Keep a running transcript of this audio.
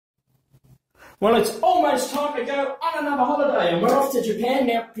Well, it's almost time to go on another holiday, and we're off to Japan.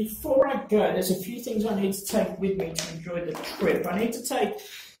 Now, before I go, there's a few things I need to take with me to enjoy the trip. I need to take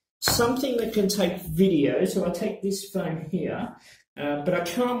something that can take video, so I take this phone here, but I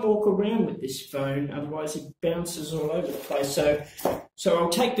can't walk around with this phone, otherwise it bounces all over the place. So I'll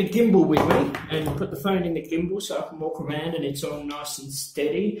take the gimbal with me and put the phone in the gimbal so I can walk around and it's all nice and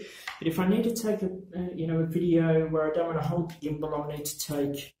steady. But if I need to take a video where I don't want to hold the gimbal, I'll need to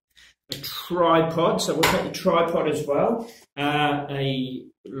take a tripod, so we'll take the tripod as well. A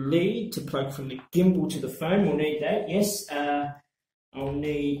lead to plug from the gimbal to the phone, we'll need that, yes. I'll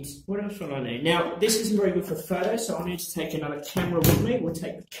need, what else will I need? Now, this isn't very good for photos, so I'll need to take another camera with me. We'll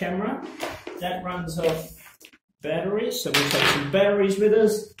take the camera. That runs off batteries, so we'll take some batteries with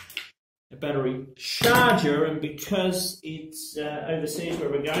us. A battery charger, and because it's overseas where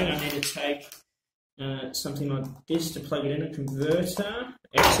we're going, I need to take something like this to plug it in, a converter.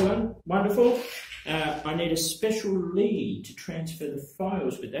 Excellent, wonderful. I need a special lead to transfer the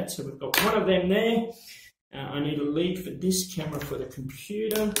files with that, so we've got one of them there. I need a lead for this camera for the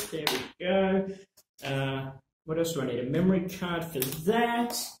computer. There we go. What else do I need? A memory card for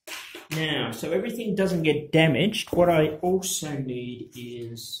that. Now, so everything doesn't get damaged, what I also need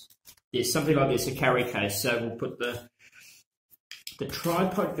is this, something like this, a carry case. So we'll put the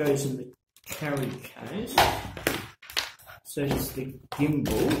tripod goes in the carry case. So does the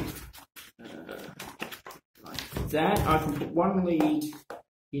gimbal. Like that. I can put one lead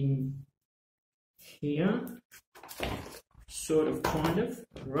in here, sort of, kind of,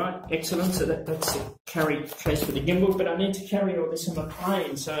 right, excellent. So that's a carry case for the gimbal, but I need to carry all this on the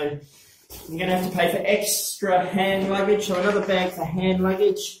plane, so I'm going to have to pay for extra hand luggage, so another bag for hand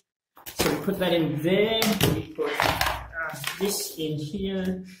luggage. So we put that in there, we put this in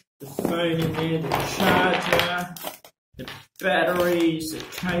here, the phone in there, the charger, the batteries, the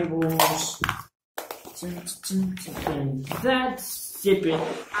cables, and that, zip it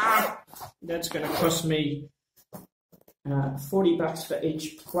up. That's going to cost me $40 for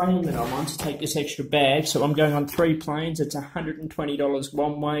each plane that I'm on to take this extra bag. So I'm going on 3 planes. It's $120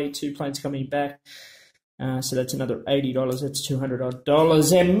 one way, 2 planes coming back. So that's another $80. That's $200.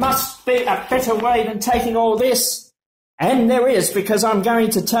 There must be a better way than taking all this. And there is, because I'm going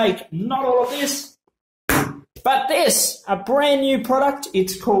to take not all of this, but this, a brand new product.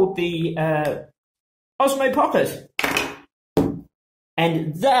 It's called the OSMO Pocket.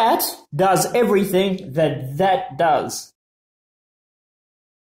 And that does everything that does.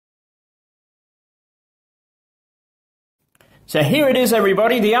 So here it is,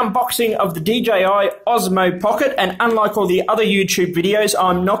 everybody, the unboxing of the DJI OSMO Pocket. And unlike all the other YouTube videos,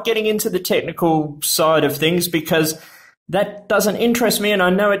 I'm not getting into the technical side of things because that doesn't interest me, and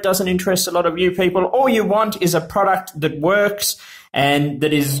I know it doesn't interest a lot of you people. All you want is a product that works and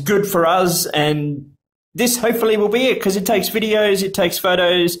that is good for us, and this hopefully will be it, because it takes videos, it takes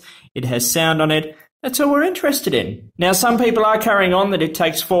photos, it has sound on it. That's all we're interested in. Now, some people are carrying on that it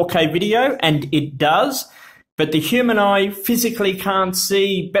takes 4K video, and it does, but the human eye physically can't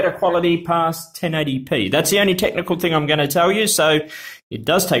see better quality past 1080p. That's the only technical thing I'm going to tell you. So it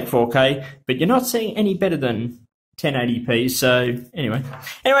does take 4K, but you're not seeing any better than 1080p. So anyway,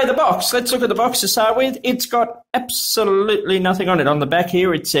 the box. Let's look at the box to start with. It's got absolutely nothing on it. On the back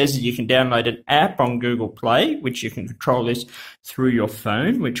here, it says that you can download an app on Google Play, which you can control this through your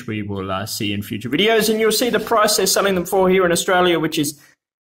phone, which we will see in future videos. And you'll see the price they're selling them for here in Australia, which is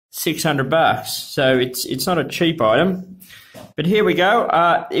 $600. So it's not a cheap item. But here we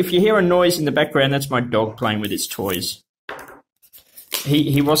go. If you hear a noise in the background, that's my dog playing with his toys.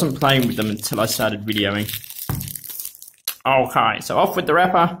 He wasn't playing with them until I started videoing. Okay, so off with the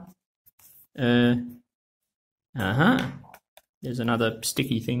wrapper. There's another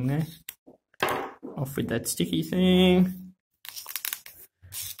sticky thing there. Off with that sticky thing.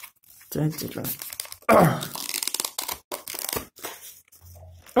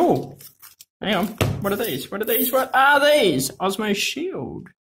 Oh, hang on. What are these? What are these? What are these? Osmo Shield.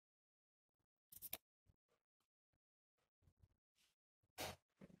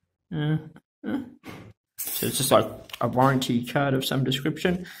 So it's just like a warranty card of some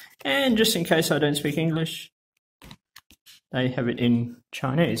description. And just in case I don't speak English, they have it in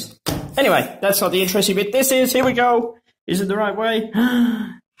Chinese. Anyway, that's not the interesting bit. This is, here we go. Is it the right way?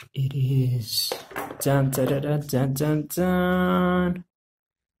 It is. Dun, dun, dun, dun, dun, dun, dun.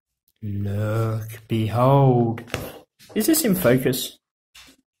 Look, behold. Is this in focus?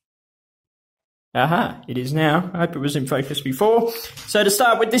 Aha, it is now. I hope it was in focus before. So to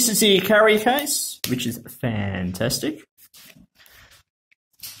start with, this is the carry case, which is fantastic.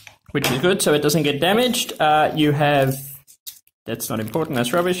 Which is good, so it doesn't get damaged. You have, that's not important,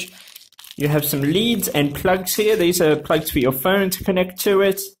 that's rubbish. You have some leads and plugs here. These are plugs for your phone to connect to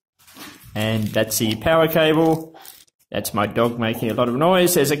it. And that's the power cable. That's my dog making a lot of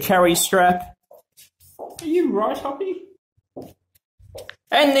noise. There's a carry strap. Are you right, Hoppy?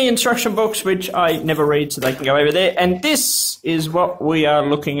 And the instruction books, which I never read, so they can go over there. And this is what we are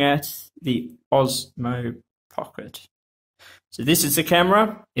looking at, the OSMO Pocket. So this is the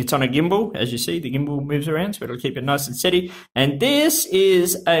camera. It's on a gimbal. As you see, the gimbal moves around, so it'll keep it nice and steady. And this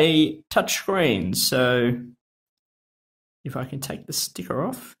is a touch screen. So if I can take the sticker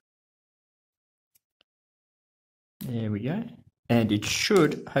off. There we go. And it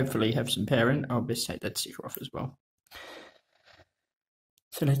should hopefully have some power in. I'll best take that sticker off as well.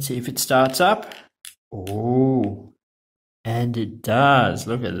 So let's see if it starts up. Oh, and it does.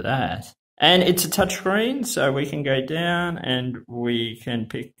 Look at that. And it's a touchscreen, so we can go down and we can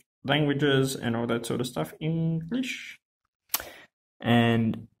pick languages and all that sort of stuff. English.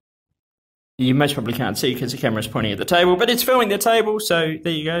 And you most probably can't see because the camera's pointing at the table, but it's filming the table, so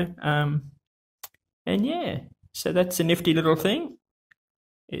there you go. And yeah, so that's a nifty little thing.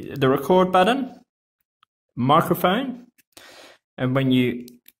 The record button, microphone, and when you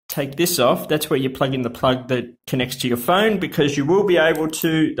take this off, that's where you plug in the plug that connects to your phone, because you will be able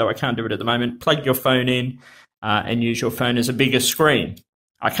to, though I can't do it at the moment, plug your phone in and use your phone as a bigger screen.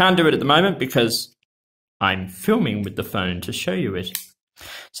 I can't do it at the moment because I'm filming with the phone to show you it.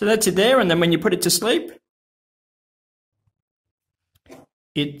 So that's it there, and then when you put it to sleep,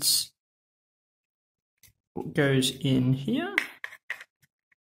 it goes in here.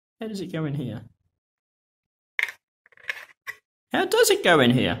 How does it go in here? How does it go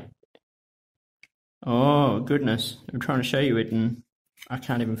in here? Oh, goodness. I'm trying to show you it and I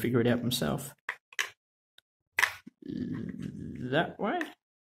can't even figure it out myself. That way?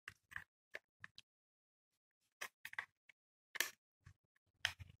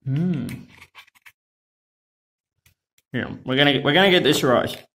 Yeah, we're gonna get this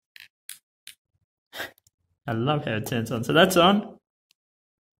right. I love how it turns on. So that's on.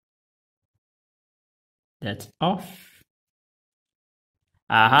 That's off.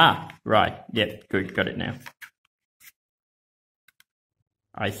 Aha, right, yep, good, got it now.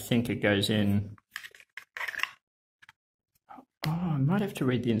 I think it goes in. Oh, I might have to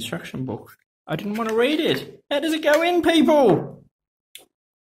read the instruction book. I didn't want to read it. How does it go in, people?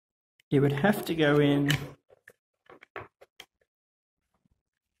 It would have to go in.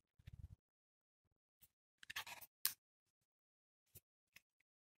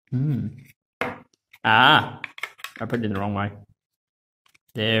 Ah, I put it in the wrong way.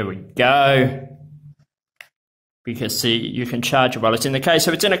 There we go. Because see, you can charge it while it's in the case.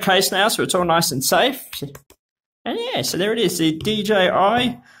 So it's in a case now, so it's all nice and safe. And yeah, so there it is, the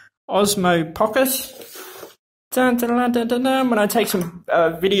DJI OSMO Pocket. Dun, dun, dun, dun, dun, dun. When I take some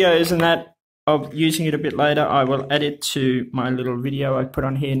videos and that of using it a bit later, I will add it to my little video I put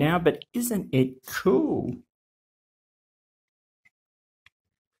on here now. But isn't it cool?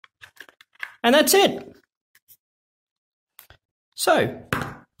 And that's it. So,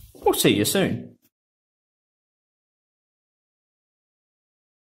 we'll see you soon.